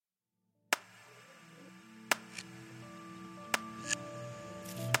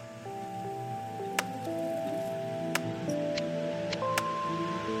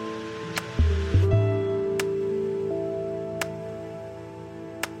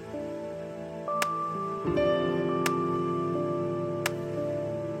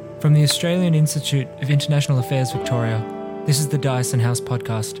From the Australian Institute of International Affairs Victoria, this is the Dyson House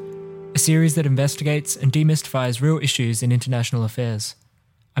Podcast, a series that investigates and demystifies real issues in international affairs.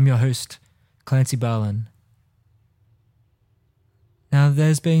 I'm your host, Clancy Barlin. Now,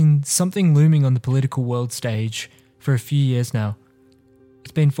 there's been something looming on the political world stage for a few years now.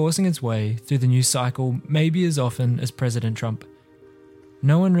 It's been forcing its way through the news cycle maybe as often as President Trump.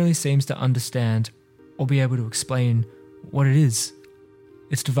 No one really seems to understand or be able to explain what it is.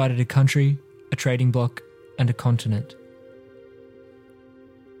 It's divided a country, a trading bloc, and a continent.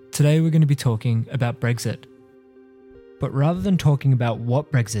 Today we're going to be talking about Brexit. But rather than talking about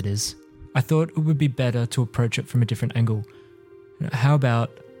what Brexit is, I thought it would be better to approach it from a different angle. How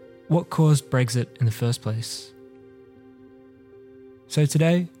about what caused Brexit in the first place? So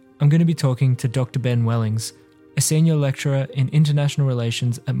today, I'm going to be talking to Dr. Ben Wellings, a senior lecturer in international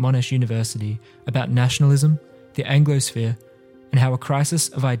relations at Monash University, about nationalism, the Anglosphere, and how a crisis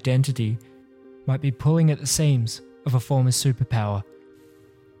of identity might be pulling at the seams of a former superpower.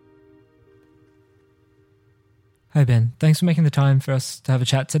 Hi Ben, thanks for making the time for us to have a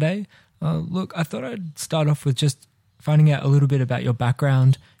chat today. Look, I thought I'd start off with just finding out a little bit about your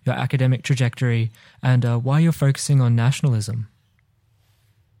background, your academic trajectory, and why you're focusing on nationalism.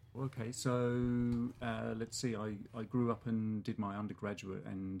 Okay, so let's see. I grew up and did my undergraduate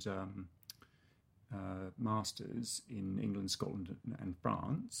and masters in England, Scotland, and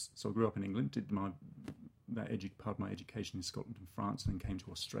France. So I grew up in England, did part of my education in Scotland and France, and then came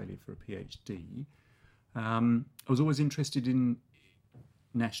to Australia for a PhD. I was always interested in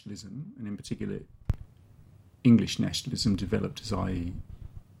nationalism, and in particular, English nationalism developed as I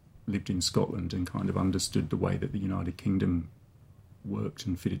lived in Scotland and kind of understood the way that the United Kingdom worked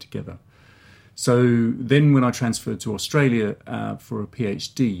and fitted together. So then when I transferred to Australia for a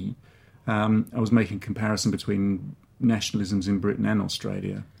PhD, I was making a comparison between nationalisms in Britain and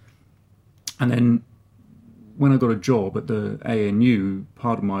Australia. And then when I got a job at the ANU,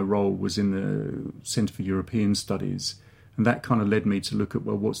 part of my role was in the Centre for European Studies. And that kind of led me to look at,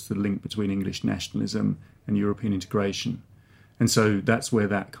 well, what's the link between English nationalism and European integration? And so that's where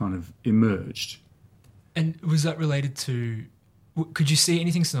that kind of emerged. And was that related to... Could you see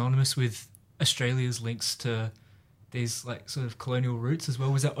anything synonymous with Australia's links to these like sort of colonial roots as well?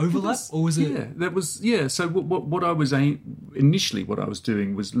 Was that overlap, or was it? Yeah, that was So what I was initially what I was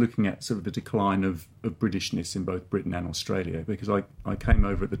doing was looking at sort of the decline of Britishness in both Britain and Australia, because I came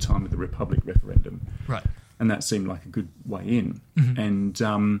over at the time of the Republic referendum, right, and that seemed like a good way in. Mm-hmm.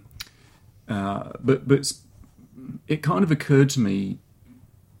 And but it kind of occurred to me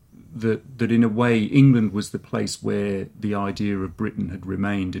that in a way England was the place where the idea of Britain had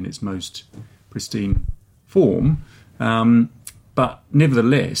remained in its most pristine form. But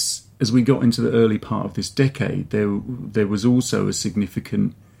nevertheless, as we got into the early part of this decade, there was also a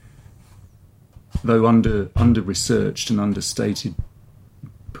significant, though under-researched and understated,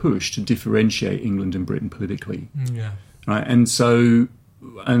 push to differentiate England and Britain politically. Yeah. Right, and so,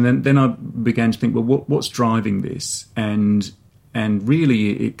 and then I began to think, well, what's driving this? And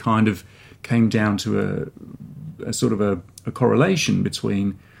really, it kind of came down to a sort of a correlation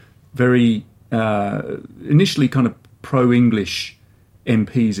between very initially kind of pro-English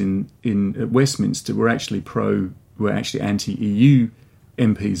MPs in Westminster were actually anti-EU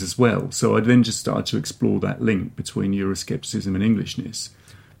MPs as well. So I then just started to explore that link between Euroscepticism and Englishness,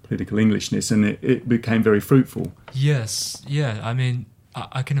 political Englishness, and it became very fruitful. Yes, yeah. I mean,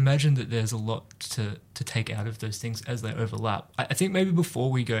 I can imagine that there's a lot to take out of those things as they overlap. I think maybe before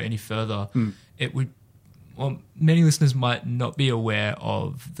we go any further, it would... Well, many listeners might not be aware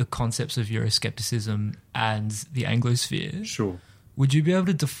of the concepts of Euroscepticism and the Anglosphere. Sure. Would you be able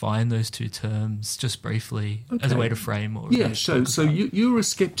to define those two terms just briefly as a way to frame? Or so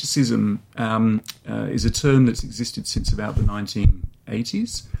Euroscepticism is a term that's existed since about the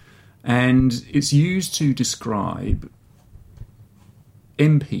 1980s, and it's used to describe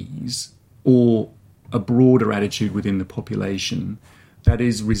MPs or a broader attitude within the population that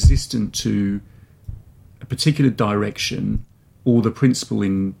is resistant to a particular direction or the principle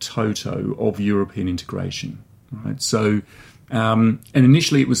in toto of European integration. Right? So, and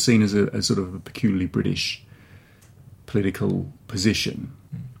initially it was seen as a sort of a peculiarly British political position.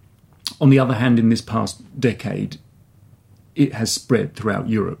 On the other hand, in this past decade, it has spread throughout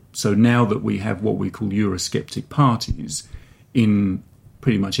Europe. So now that we have what we call Eurosceptic parties in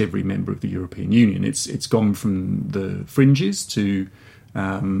pretty much every member of the European Union, it's gone from the fringes to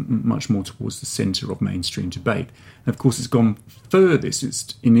much more towards the centre of mainstream debate. And of course, it's gone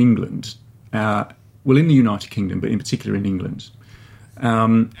furthest in England, in the United Kingdom, but in particular in England.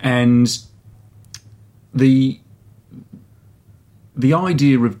 And the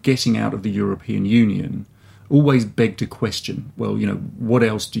idea of getting out of the European Union always begged a question. Well, what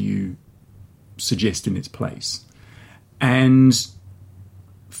else do you suggest in its place? And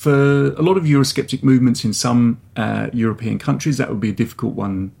for a lot of Eurosceptic movements in some European countries, that would be a difficult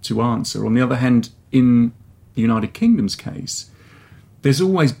one to answer. On the other hand, in the United Kingdom's case, there's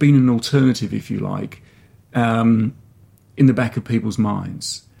always been an alternative, if you like, in the back of people's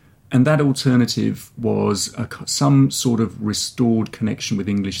minds. And that alternative was some sort of restored connection with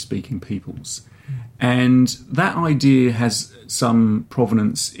English-speaking peoples. And that idea has some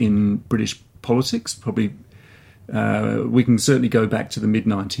provenance in British politics. Probably we can certainly go back to the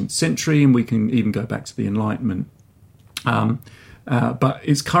mid-19th century, and we can even go back to the Enlightenment. But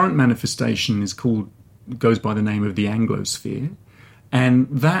its current manifestation goes by the name of the Anglosphere. And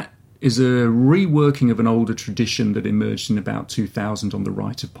that is a reworking of an older tradition that emerged in about 2000 on the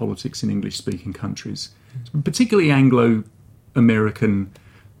right of politics in English-speaking countries, particularly Anglo-American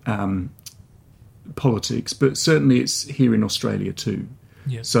politics, but certainly it's here in Australia too.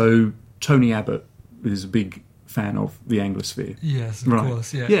 Yes. So Tony Abbott is a big fan of the Anglosphere. Yes, of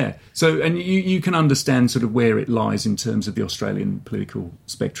course, yeah. Yeah. So, and you can understand sort of where it lies in terms of the Australian political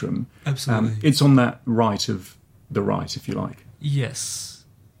spectrum. Absolutely. It's on that right of the right, if you like. Yes.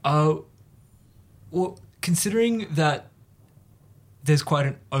 Well, considering that there's quite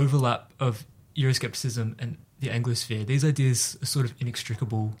an overlap of Euroscepticism and the Anglosphere, these ideas are sort of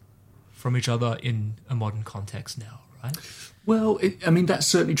inextricable from each other in a modern context now, right? Well, that's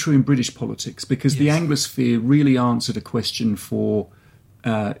certainly true in British politics, because the Yes. Anglosphere really answered a question for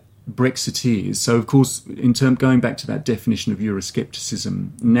Brexiteers. So, of course, going back to that definition of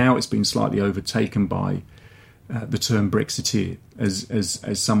Euroscepticism, now it's been slightly overtaken by the term Brexiteer as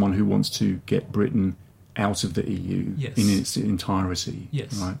someone who wants to get Britain out of the EU Yes. in its entirety.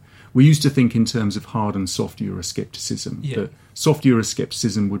 Yes. Right? We used to think in terms of hard and soft Euroscepticism. Yeah. That soft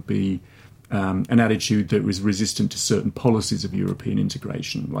Euroscepticism would be an attitude that was resistant to certain policies of European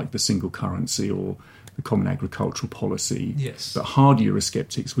integration, like the single currency or the common agricultural policy. Yes. But hard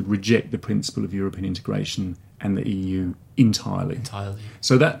Eurosceptics would reject the principle of European integration and the EU entirely.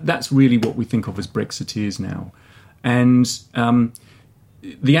 So that's really what we think of as Brexiteers now. And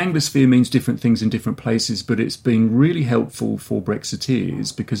the Anglosphere means different things in different places, but it's been really helpful for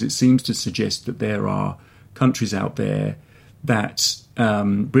Brexiteers because it seems to suggest that there are countries out there that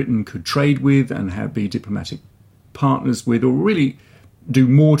Britain could trade with and be diplomatic partners with, or really do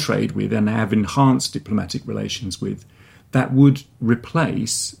more trade with and have enhanced diplomatic relations with, that would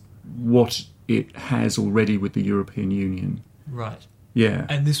replace what it has already with the European Union. Right. Yeah.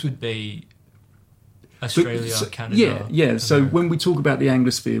 And this would be Australia, Canada. Yeah. America. So when we talk about the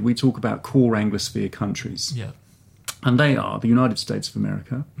Anglosphere, we talk about core Anglosphere countries. Yeah. And they are the United States of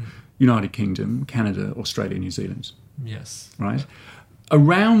America, United Kingdom, Canada, Australia, New Zealand. Yes. Right.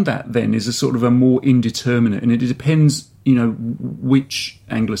 Around that then is a sort of a more indeterminate, and it depends, which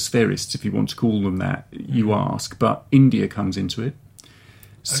Anglosphereists, if you want to call them that, you ask. But India comes into it.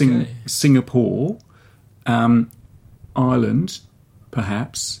 Okay. Singapore, Ireland,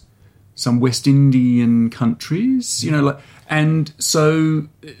 perhaps, some West Indian countries, and so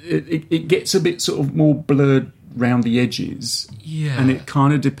it gets a bit sort of more blurred round the edges. Yeah. And it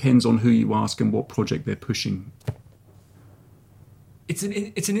kind of depends on who you ask and what project they're pushing. It's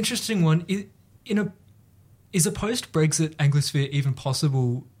an interesting one. Is a post-Brexit Anglosphere even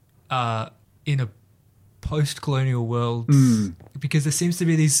possible in a post-colonial world? Because there seems to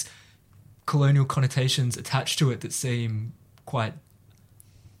be these colonial connotations attached to it that seem quite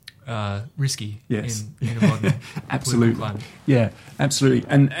risky Yes. in a modern Absolutely. political climate. Yeah, absolutely.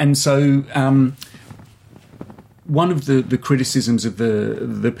 And so one of the criticisms of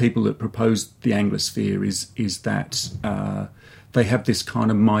the people that proposed the Anglosphere is that they have this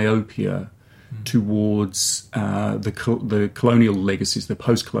kind of myopia towards the colonial legacies, the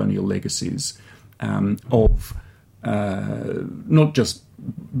post-colonial legacies of not just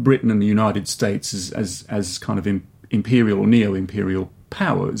Britain and the United States as kind of imperial or neo-imperial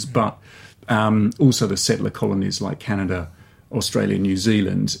powers, but also the settler colonies like Canada, Australia, New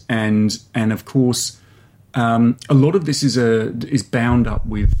Zealand, and of course a lot of this is bound up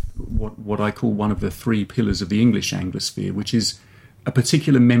with what I call one of the three pillars of the English Anglosphere, which is a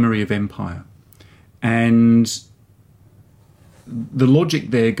particular memory of empire. And the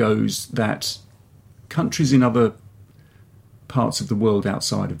logic there goes that countries in other parts of the world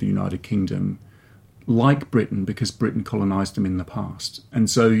outside of the United Kingdom like Britain because Britain colonised them in the past. And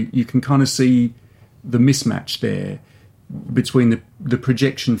so you can kind of see the mismatch there between the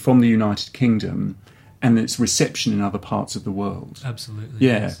projection from the United Kingdom and its reception in other parts of the world. Absolutely.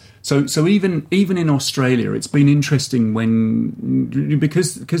 Yeah. Yes. So even in Australia, it's been interesting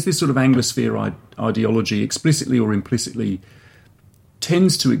because this sort of Anglosphere ideology, explicitly or implicitly,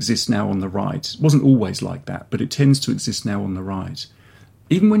 tends to exist now on the right. It wasn't always like that, but it tends to exist now on the right.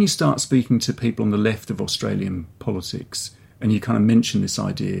 Even when you start speaking to people on the left of Australian politics, and you kind of mention this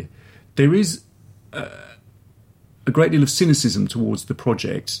idea, there is a great deal of cynicism towards the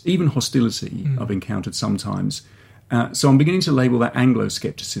project, even hostility I've encountered sometimes. So I'm beginning to label that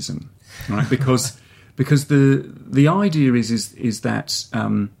Anglo-scepticism, right? Because the idea is that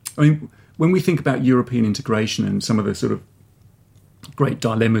when we think about European integration and some of the sort of great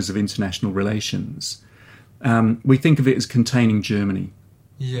dilemmas of international relations, we think of it as containing Germany.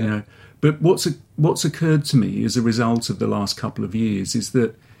 Yeah. But what's occurred to me as a result of the last couple of years is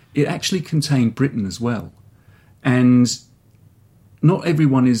that it actually contained Britain as well, and not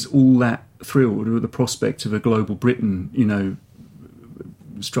everyone is all that thrilled with the prospect of a global Britain,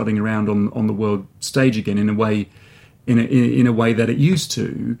 strutting around on the world stage again in a way that it used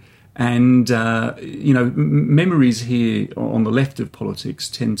to. And memories here on the left of politics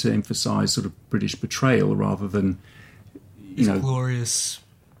tend to emphasise sort of British betrayal rather than glorious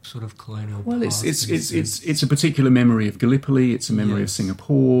sort of colonial. Well, it's a particular memory of Gallipoli. It's a memory of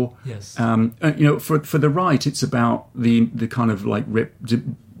Singapore. Yes. For the right, it's about the kind of like the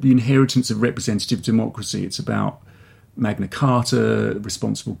inheritance of representative democracy. It's about Magna Carta,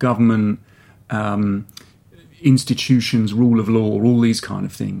 responsible government, institutions, rule of law, all these kind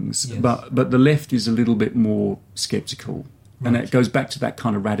of things. Yes. But the left is a little bit more sceptical, right. And it goes back to that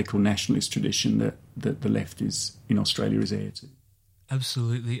kind of radical nationalist tradition that the left is in Australia is heir to.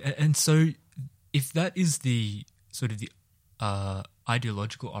 Absolutely. And so if that is the sort of the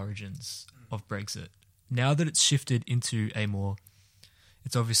ideological origins of Brexit, now that it's shifted into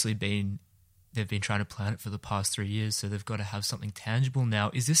it's obviously they've been trying to plan it for the past 3 years, so they've got to have something tangible now.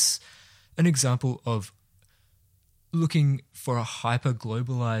 Is this an example of looking for a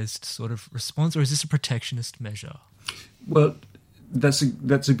hyper-globalized sort of response, or is this a protectionist measure? Well, that's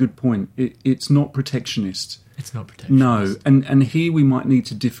a good point. It's not protectionist. It's not protectionist. No, and here we might need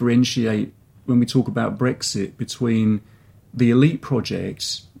to differentiate when we talk about Brexit between the elite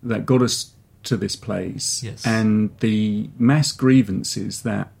project that got us to this place and the mass grievances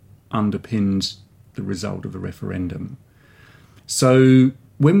that underpinned the result of the referendum. So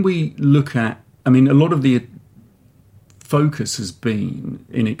when we look at, a lot of the focus has been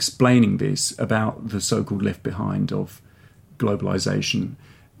in explaining this about the so-called left behind of globalisation,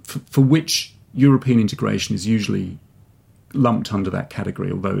 for which European integration is usually lumped under that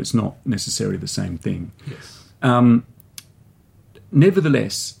category, although it's not necessarily the same thing. Yes.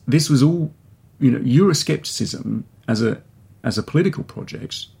 Nevertheless, this was all, Euroscepticism as a political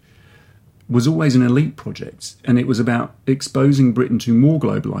project was always an elite project, and it was about exposing Britain to more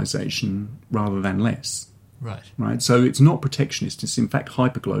globalisation rather than less. Right. So it's not protectionist; it's in fact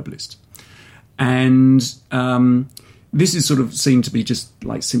hyper-globalist, and this is sort of seen to be just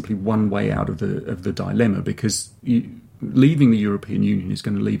like simply one way out of the dilemma, because leaving the European Union is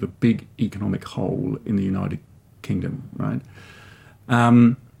going to leave a big economic hole in the United Kingdom, right?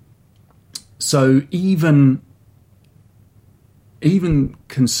 So even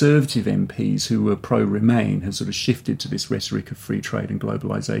Conservative MPs who were pro-Remain have sort of shifted to this rhetoric of free trade and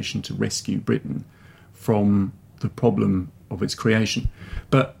globalisation to rescue Britain from the problem of its creation.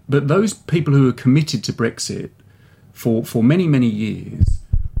 But those people who are committed to Brexit for many, many years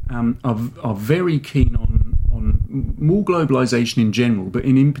are very keen on more globalisation in general, but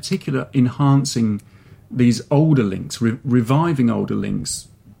in particular enhancing these older links, reviving older links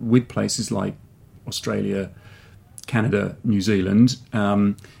with places like Australia, Canada, New Zealand,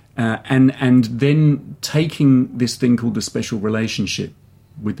 and then taking this thing called the special relationship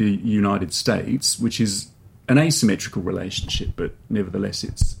with the United States, which is an asymmetrical relationship, but nevertheless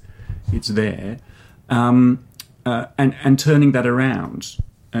it's there, and turning that around,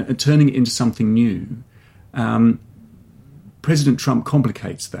 turning it into something new. President Trump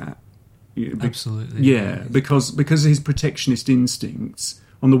complicates that. Absolutely. Yeah, because of his protectionist instincts.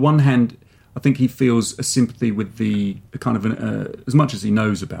 On the one hand, I think he feels a sympathy with the kind of, as much as he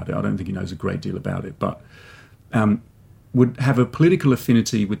knows about it, I don't think he knows a great deal about it, but would have a political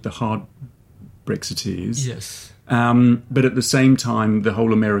affinity with the hard Brexiteers. Yes. But at the same time, the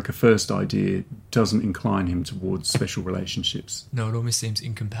whole America First idea doesn't incline him towards special relationships. No, it almost seems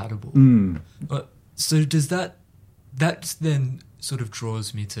incompatible. But so does that's then sort of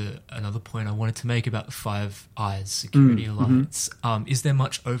draws me to another point I wanted to make about the Five Eyes Security Alliance. Is there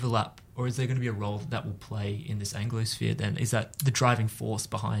much overlap, or is there going to be a role that will play in this Anglosphere then? Is that the driving force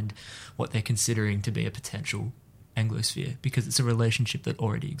behind what they're considering to be a potential Anglosphere? Because it's a relationship that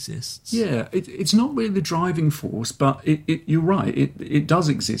already exists. Yeah, it's not really the driving force, but you're right, it does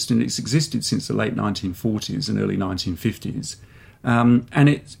exist, and it's existed since the late 1940s and early 1950s.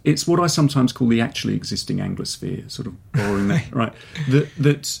 And it's what I sometimes call the actually existing Anglosphere, sort of borrowing that, right?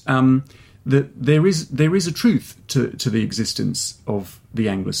 That there is a truth to the existence of the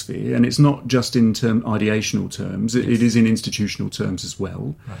Anglosphere, and it's not just in ideational terms; it is in institutional terms as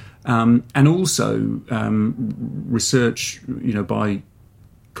well, right. And also research, by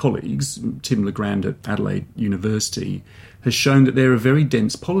colleagues, Tim Legrand at Adelaide University, has shown that there are very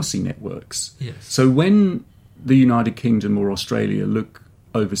dense policy networks. Yes. So when the United Kingdom or Australia look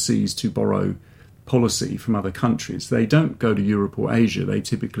overseas to borrow policy from other countries, they don't go to Europe or Asia. They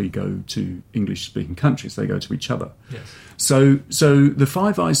typically go to English-speaking countries. They go to each other. Yes. So the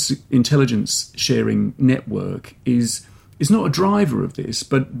Five Eyes intelligence sharing network is not a driver of this,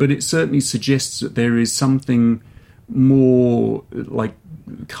 but it certainly suggests that there is something more like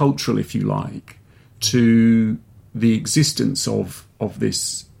cultural, if you like, to the existence of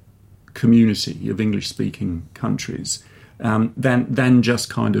this community of English-speaking countries than just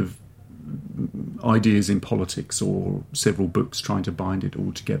kind of ideas in politics or several books trying to bind it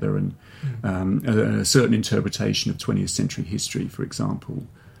all together and a certain interpretation of 20th century history, for example.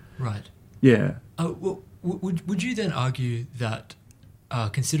 Right. Yeah. Well, would you then argue that,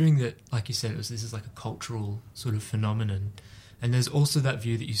 considering that, like you said, this is like a cultural sort of phenomenon, and there's also that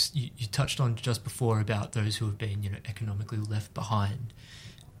view that you touched on just before about those who have been economically left behind,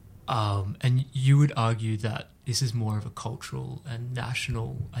 and you would argue that this is more of a cultural and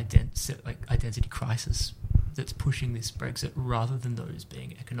national identity crisis that's pushing this Brexit rather than those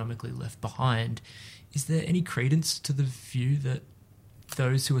being economically left behind. Is there any credence to the view that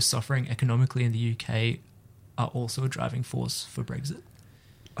those who are suffering economically in the UK are also a driving force for Brexit?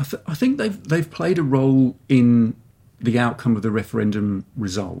 I think they've played a role in the outcome of the referendum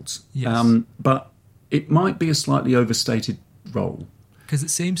results, yes. But it might be a slightly overstated role. Because it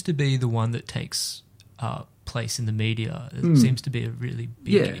seems to be the one that takes place in the media. It seems to be a really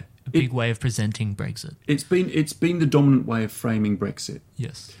big way of presenting Brexit. It's been the dominant way of framing Brexit.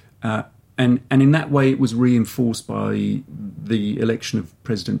 Yes. And in that way, it was reinforced by the election of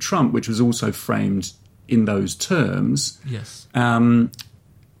President Trump, which was also framed in those terms. Yes. And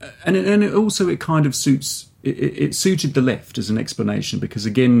it also kind of it suited the left as an explanation because,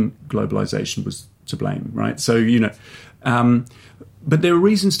 again, globalization was to blame, right? So, but there are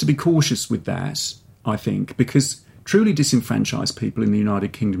reasons to be cautious with that, I think, because truly disenfranchised people in the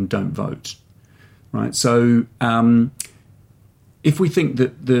United Kingdom don't vote, right? So if we think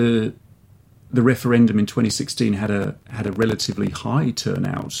that the referendum in 2016 had a relatively high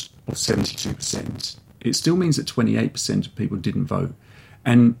turnout of 72%, it still means that 28% of people didn't vote.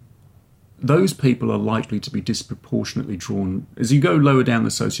 And those people are likely to be disproportionately drawn. As you go lower down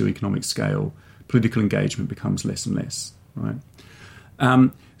the socioeconomic scale, political engagement becomes less and less, right?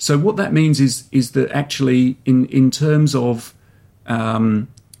 So what that means is that actually, in terms of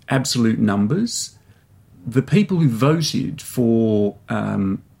absolute numbers, the people who voted for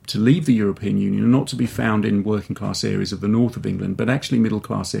to leave the European Union are not to be found in working class areas of the north of England, but actually middle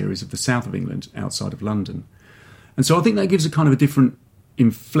class areas of the south of England, outside of London. And so I think that gives a kind of a different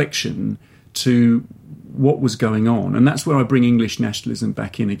inflection to what was going on, and that's where I bring English nationalism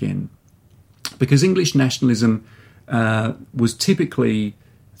back in again, because English nationalism was typically,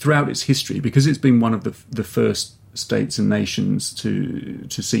 throughout its history, because it's been one of the first states and nations to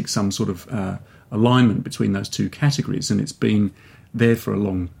seek some sort of alignment between those two categories, and it's been there for a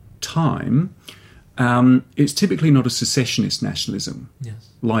long time, it's typically not a secessionist nationalism, yes,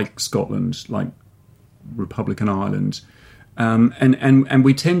 like Scotland, like Republican Ireland. And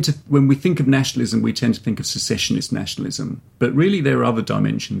we tend to, when we think of nationalism, we tend to think of secessionist nationalism. But really there are other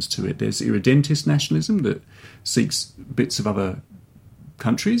dimensions to it. There's irredentist nationalism that seeks bits of other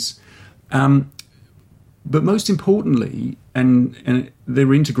countries. But most importantly, and there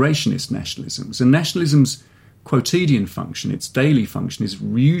are integrationist nationalisms. And nationalism's quotidian function, its daily function, is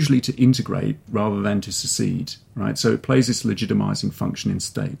usually to integrate rather than to secede, right? So it plays this legitimising function in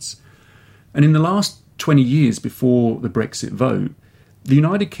states. And in the last 20 years before the Brexit vote, the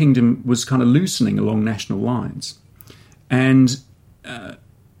United Kingdom was kind of loosening along national lines. And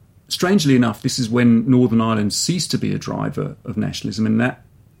strangely enough, this is when Northern Ireland ceased to be a driver of nationalism, and that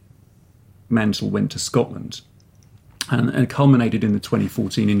mantle went to Scotland. and culminated in the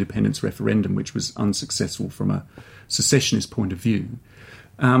 2014 independence referendum, which was unsuccessful from a secessionist point of view.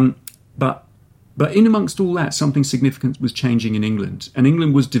 But in amongst all that, something significant was changing in England, and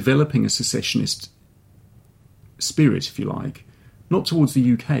England was developing a secessionist spirit, if you like, not towards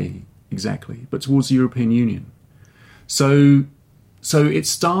the UK exactly, but towards the European Union. So it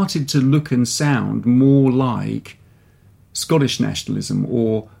started to look and sound more like Scottish nationalism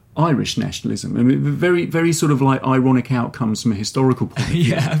or Irish nationalism. I mean, very, very sort of like ironic outcomes from a historical point of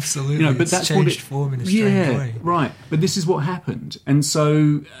view. Yeah, absolutely. But that's changed what it, form in a strange way. Right. But this is what happened, and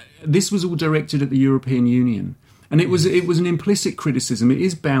so this was all directed at the European Union, and it was an implicit criticism. It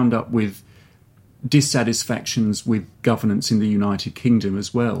is bound up with dissatisfactions with governance in the United Kingdom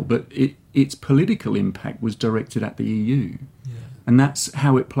as well, but its political impact was directed at the EU, and that's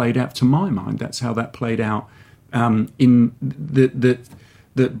how it played out. To my mind, that's how that played out. In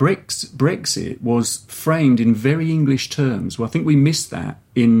that Brexit was framed in very English terms. Well, I think we missed that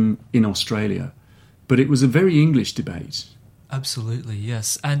in Australia, but it was a very English debate. Absolutely,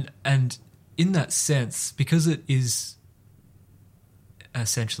 yes, and in that sense, because it is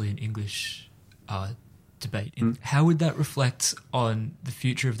essentially an English debate, how would that reflect on the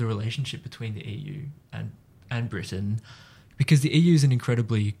future of the relationship between the EU and Britain? Because the EU is an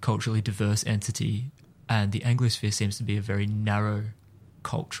incredibly culturally diverse entity, and the Anglosphere seems to be a very narrow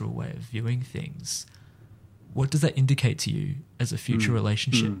cultural way of viewing things. What does that indicate to you as a future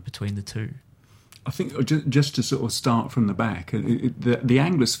relationship between the two? I think just to sort of start from the back, the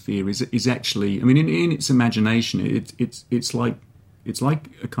Anglosphere is actually, I mean, in its imagination, it's like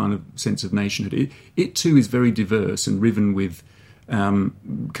a kind of sense of nationhood. It too is very diverse and riven with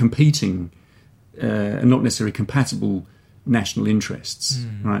competing and not necessarily compatible national interests,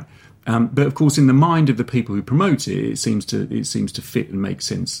 right? But of course, in the mind of the people who promote it, it seems to fit and make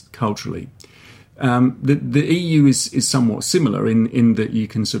sense culturally. The EU is somewhat similar in that you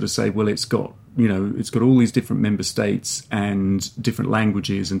can sort of say, well, it's got all these different member states and different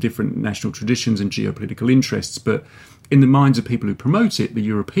languages and different national traditions and geopolitical interests. But in the minds of people who promote it, the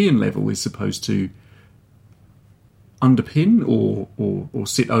European level is supposed to underpin or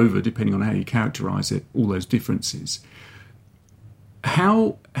sit over, depending on how you characterise it, all those differences.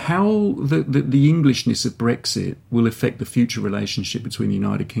 How the Englishness of Brexit will affect the future relationship between the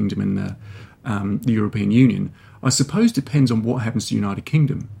United Kingdom and the European Union, I suppose, depends on what happens to the United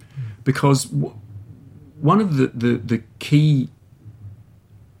Kingdom, because one of the key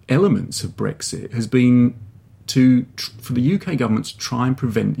elements of Brexit has been for the UK government to try and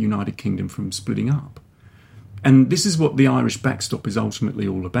prevent the United Kingdom from splitting up, and this is what the Irish backstop is ultimately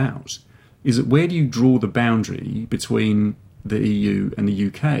all about: is that where do you draw the boundary between the EU and the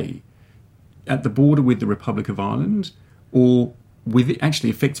UK, at the border with the Republic of Ireland, or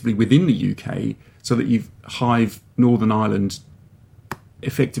effectively within the UK, so that you've hived Northern Ireland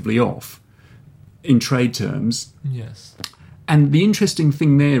effectively off in trade terms. Yes. And the interesting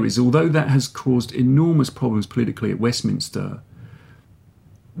thing there is, although that has caused enormous problems politically at Westminster,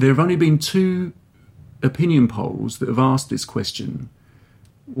 there have only been 2 opinion polls that have asked this question.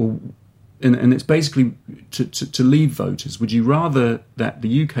 And it's basically to leave voters. Would you rather that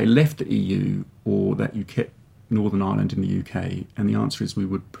the UK left the EU or that you kept Northern Ireland in the UK? And the answer is we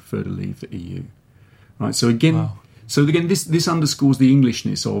would prefer to leave the EU. Right. So again, this underscores the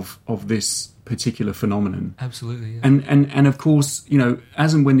Englishness of this particular phenomenon. Absolutely. Yeah. And of course,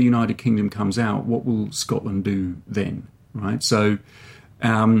 as and when the United Kingdom comes out, what will Scotland do then? Right. So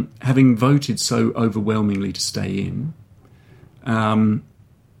having voted so overwhelmingly to stay in,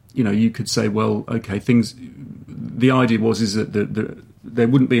 you could say, well, okay, the idea is that there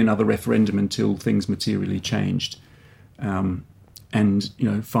wouldn't be another referendum until things materially changed. And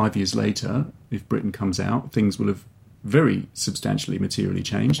 5 years later, if Britain comes out, things will have very substantially materially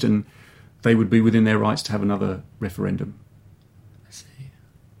changed, and they would be within their rights to have another referendum. I see.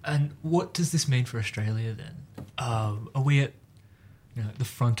 And what does this mean for Australia then? Are we at the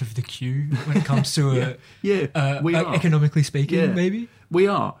front of the queue when it comes to we are. Economically speaking, maybe? We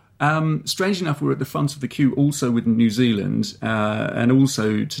are. Strangely enough, we're at the front of the queue also with New Zealand and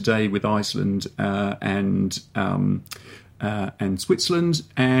also today with Iceland and Switzerland.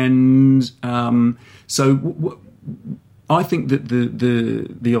 And I think that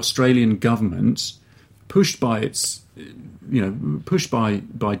the Australian government, pushed by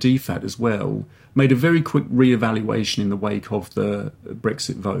DFAT as well, made a very quick re-evaluation in the wake of the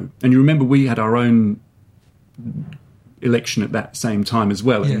Brexit vote. And you remember we had our own election at that same time as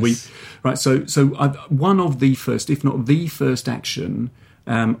well. And yes. So one of the first, if not the first action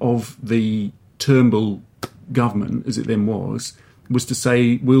of the Turnbull government, as it then was was to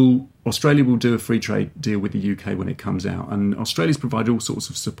say, Australia will do a free trade deal with the UK when it comes out. And Australia's provided all sorts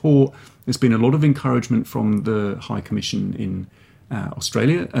of support. There's been a lot of encouragement from the High Commission in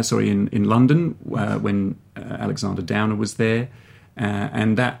in London, when Alexander Downer was there.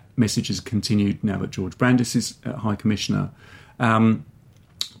 And that message has continued now that George Brandis is High Commissioner.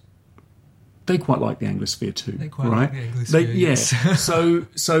 They quite like the Anglosphere too, they quite right? Like the Anglosphere, yes.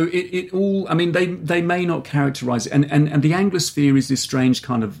 so it all. I mean, they may not characterise it, and the Anglosphere is this strange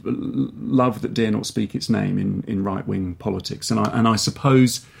kind of love that dare not speak its name in right wing politics, and I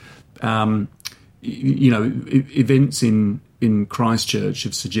suppose, events in Christchurch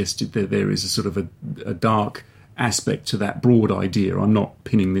have suggested that there is a sort of a dark aspect to that broad idea. I'm not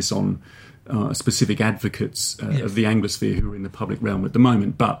pinning this on specific advocates of the Anglosphere who are in the public realm at the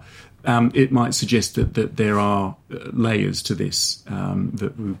moment, but it might suggest that there are layers to this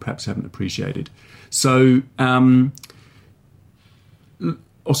that we perhaps haven't appreciated. So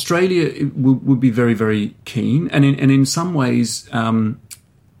Australia would be very, very keen, and in some ways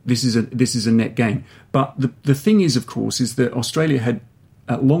this is a net gain. But the thing is, of course, is that Australia had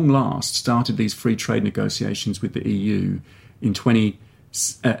at long last started these free trade negotiations with the EU in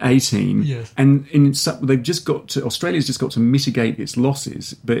 2018, yes. And Australia's just got to mitigate its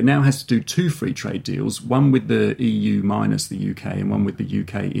losses, but it now has to do 2 free trade deals, one with the EU minus the UK, and one with the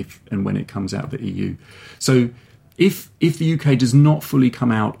UK if and when it comes out of the EU. So if the UK does not fully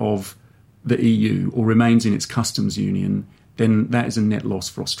come out of the EU or remains in its customs union, then that is a net loss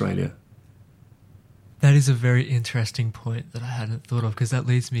for Australia. That is a very interesting point that I hadn't thought of, because that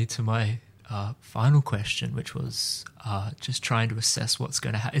leads me to my final question, which was just trying to assess what's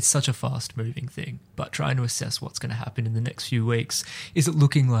going to happen. It's such a fast-moving thing, but trying to assess what's going to happen in the next few weeks. Is it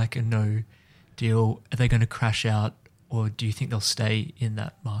looking like a no deal? Are they going to crash out, or do you think they'll stay in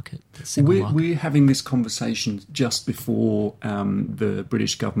that market? We're having this conversation just before the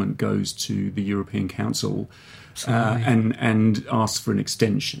British government goes to the European Council and asks for an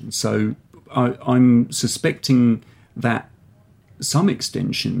extension. So I'm suspecting that some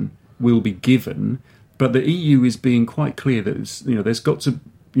extension will be given, but the EU is being quite clear that there's got to,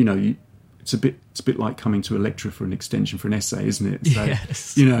 it's a bit like coming to a lecturer for an extension for an essay, isn't it? So,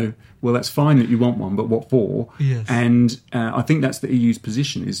 yes. Well, that's fine that you want one, but what for? Yes. And I think that's the EU's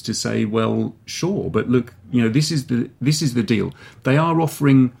position, is to say, well, sure, but look, this is the deal. They are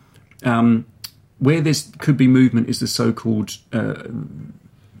offering where there could be movement is the so-called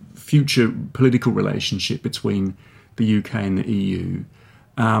future political relationship between the UK and the EU.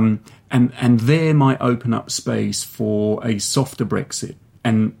 And there might open up space for a softer Brexit.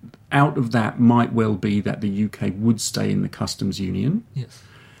 And out of that might well be that the UK would stay in the customs union. Yes.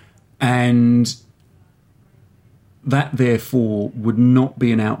 And that, therefore, would not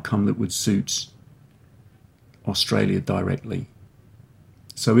be an outcome that would suit Australia directly.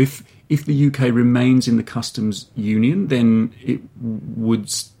 So if the UK remains in the customs union, then it would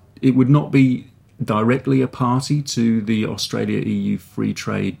not be directly a party to the Australia-EU free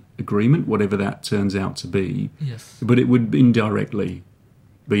trade agreement, whatever that turns out to be. Yes. But it would indirectly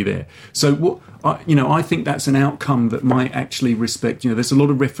be there. So I think that's an outcome that might actually respect. There's a lot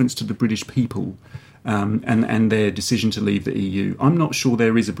of reference to the British people and their decision to leave the EU. I'm not sure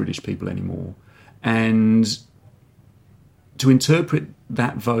there is a British people anymore, and to interpret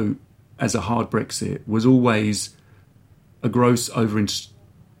that vote as a hard Brexit was always a gross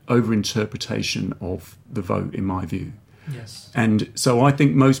over-interpretation of the vote, in my view. Yes. And so I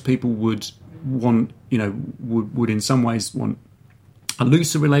think most people would want, would in some ways want a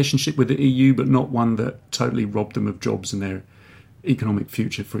looser relationship with the EU, but not one that totally robbed them of jobs and their economic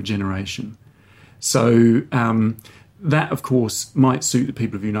future for a generation. So that, of course, might suit the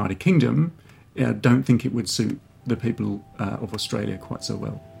people of the United Kingdom. I don't think it would suit the people of Australia quite so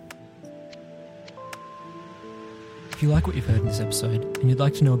well. If you like what you've heard in this episode and you'd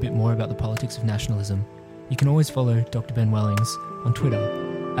like to know a bit more about the politics of nationalism, you can always follow Dr. Ben Wellings on Twitter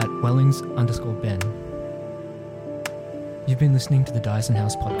at Wellings_Ben. You've been listening to the Dyson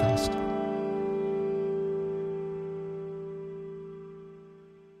House podcast.